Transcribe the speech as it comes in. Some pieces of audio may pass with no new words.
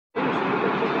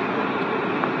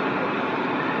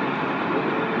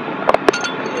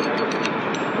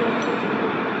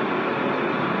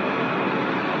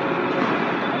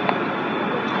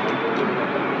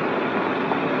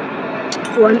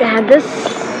want to have this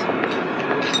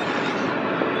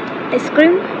ice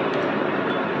cream.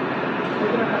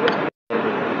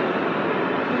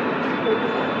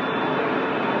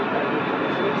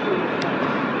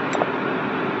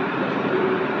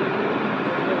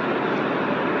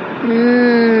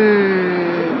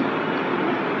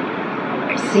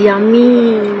 It's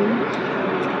yummy.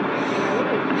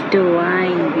 After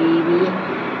wine, baby.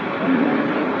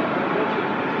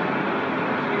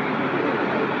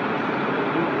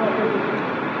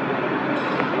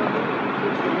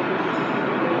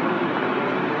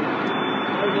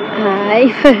 Hi,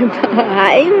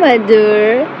 hi,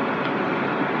 mother.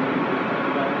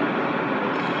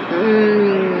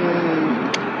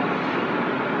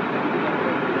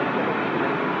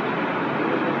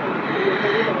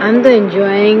 I'm the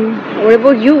enjoying. What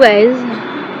about you guys?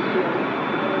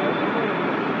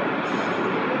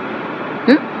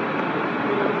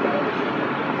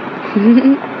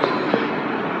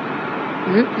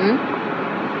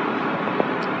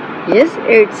 Yes,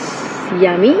 it's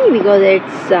yummy because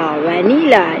it's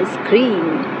vanilla ice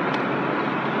cream.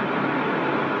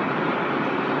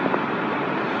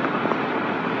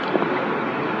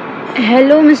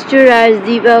 Hello, Mr.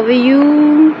 Rajdeep. How are you?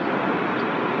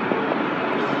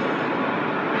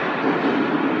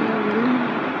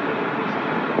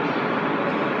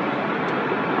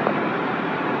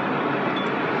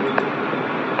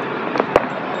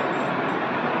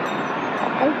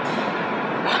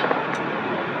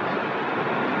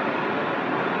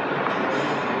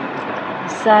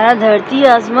 सारा धरती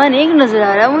आसमान एक नजर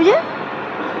आ रहा है मुझे।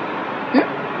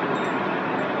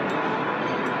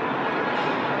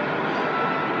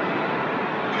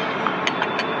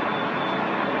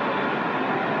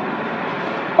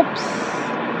 Oops.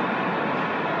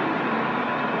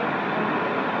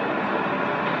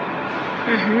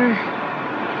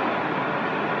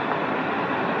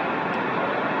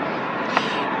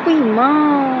 Uy,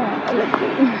 माँ लग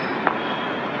गई।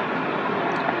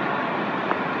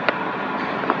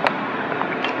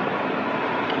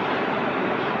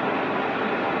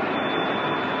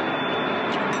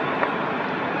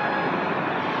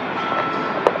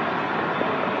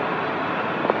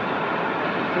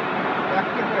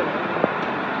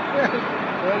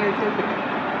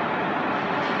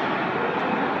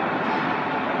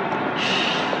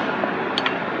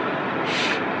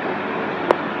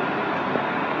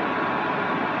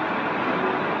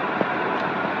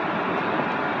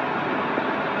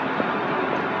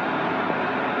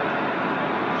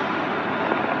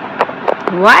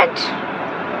 What?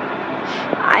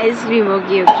 Ice cream,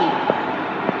 okay.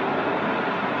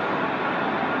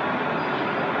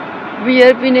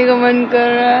 Beer पीने का मन कर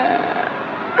रहा है।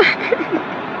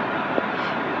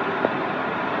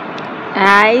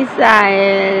 हाय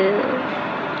साहिल,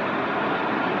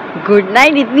 गुड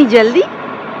नाइट। इतनी जल्दी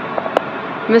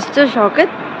मिस्टर शौकत,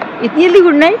 इतनी जल्दी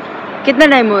गुड नाइट? कितना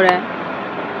टाइम हो रहा है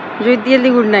जो इतनी जल्दी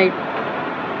गुड नाइट?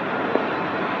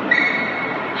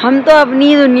 हम तो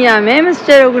अपनी दुनिया में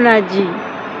mister Raghunath ji.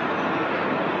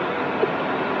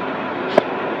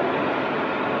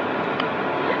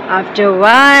 After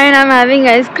wine, I'm having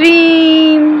ice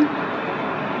cream.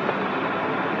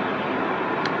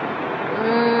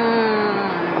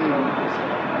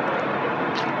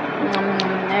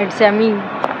 It's yummy.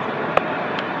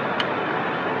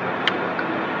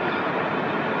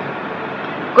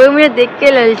 कोई मुझे देख के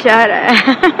ललचा रहा है।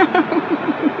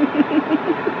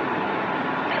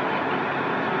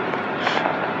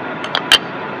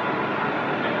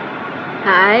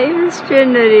 Hi, Mr.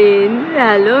 Narendra.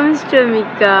 Hello, Mr.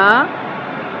 Mika.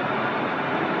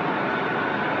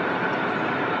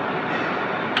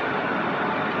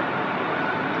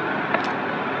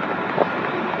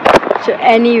 So,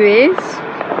 anyways,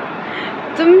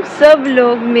 तुम सब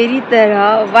लोग मेरी तरह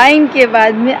वाइन के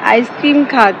बाद में आइसक्रीम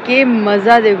खा के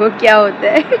मज़ा देखो क्या होता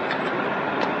है।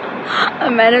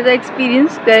 मैंने तो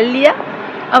एक्सपीरियंस कर लिया,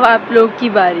 अब आप लोग की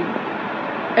बारी।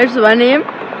 It's 1 AM.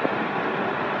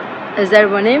 Is that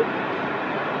 1 AM?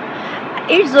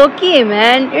 It's okay,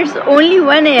 man. It's only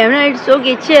 1 AM. It's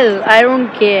okay. Chill. I don't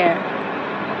care.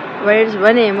 But it's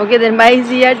 1 AM. Okay, then bye.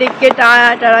 See ya. Take care. Ta-ta.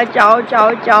 Ta-ta. Ciao. Ciao.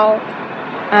 Ciao.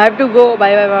 I have to go.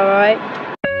 Bye. Bye. Bye. Bye.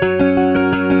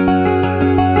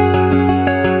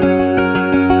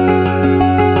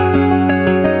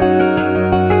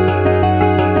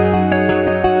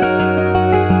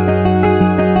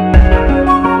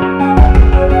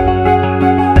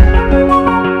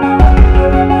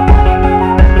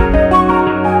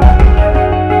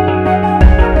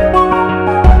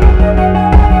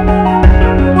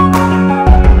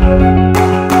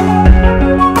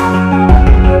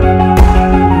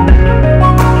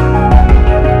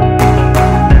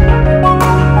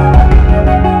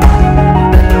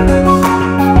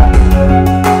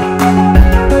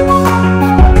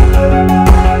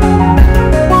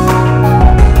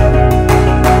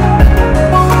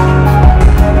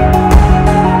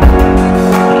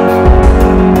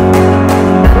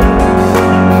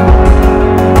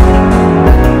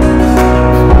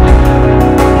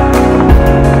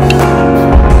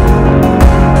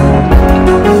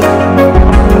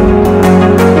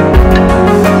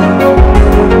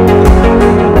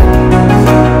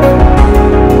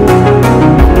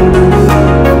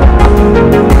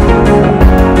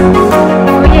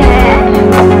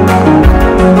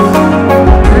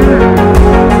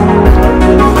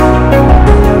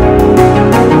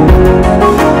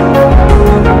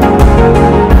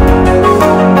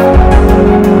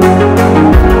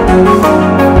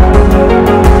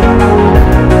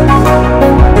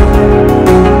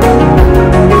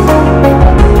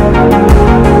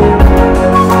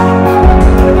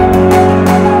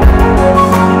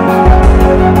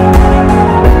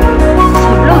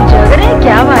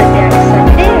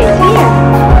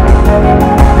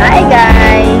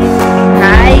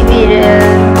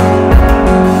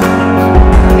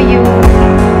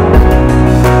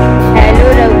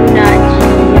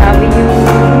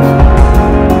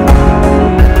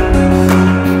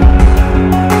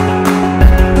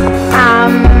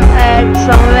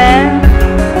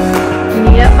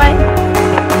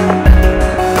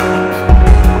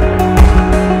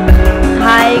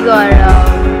 Gaurav.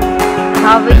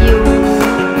 How are you?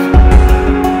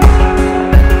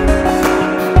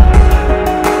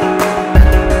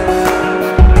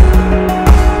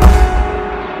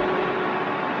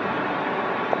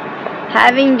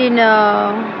 Having dinner.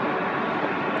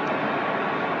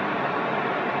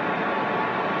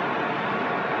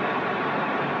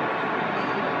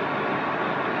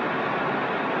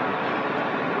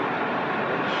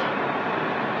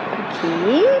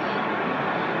 Okay.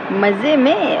 मजे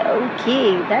में. Okay,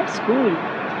 that's cool.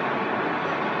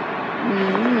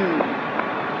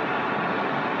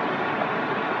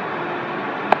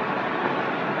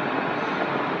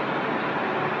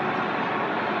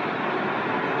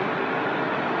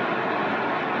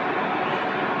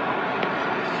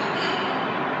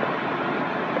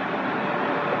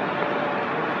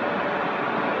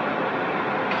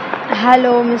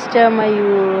 Hello, Mr.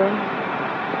 Mayur.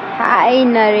 Hi,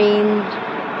 Narendra.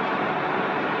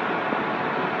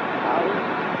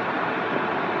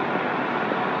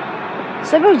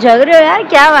 सब लोग जग रहे हो यार,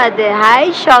 क्या बात है?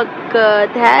 हाय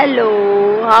Shaukat, hello,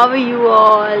 how are you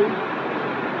all?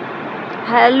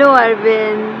 Hello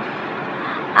Arvind,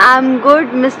 I am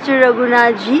good mister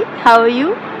Raghunath ji, how are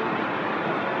you?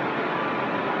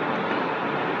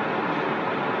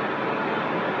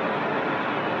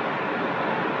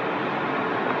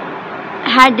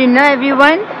 Had dinner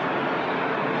everyone?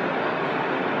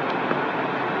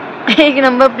 एक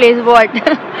number place what?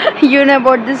 You know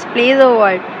about this place or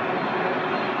what?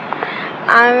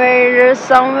 I'm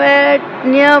somewhere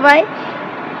nearby.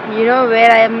 You know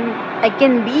where I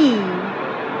can be.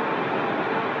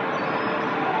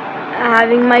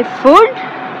 Having my food.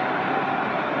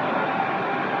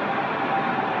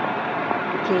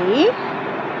 Okay.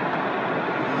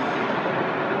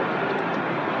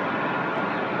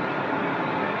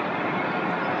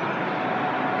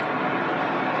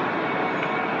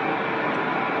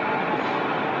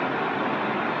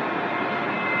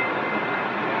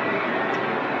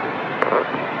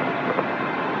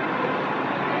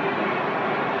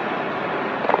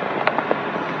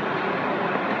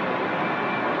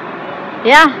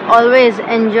 Yeah, always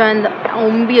enjoying the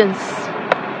ambience.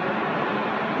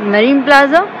 Marine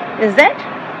Plaza, is that?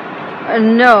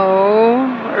 No,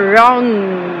 wrong.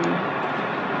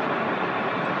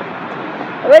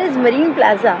 Where is Marine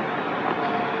Plaza?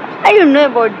 I don't know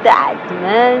about that,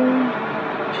 man.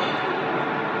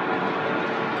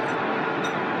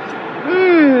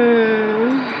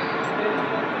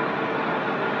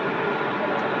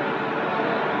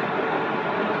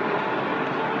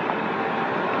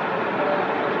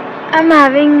 I'm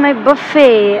having my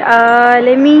buffet.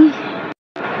 Let me.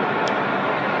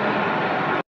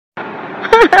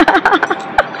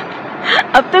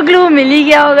 अब तो glue मिल ही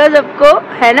गया होगा सबको,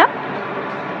 है ना?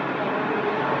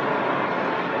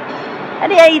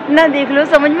 अरे यार इतना देख लो,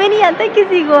 समझ में नहीं आता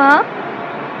किसी को. हाँ,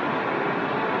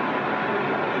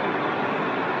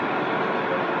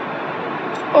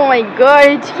 ओ माय गॉड,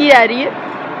 हिचकी आ रही है.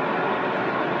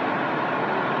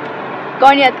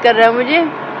 कौन याद कर रहा है मुझे?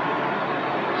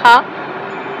 हाँ,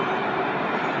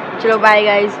 चलो बाय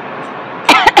गाइस.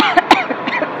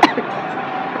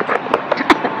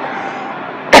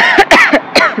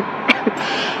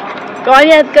 कौन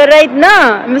याद कर रहा है इतना?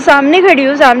 मैं सामने खड़ी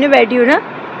हूँ, सामने बैठी हूँ ना.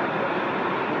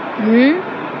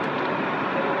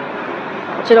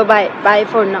 चलो bye bye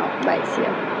for now, bye C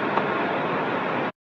you.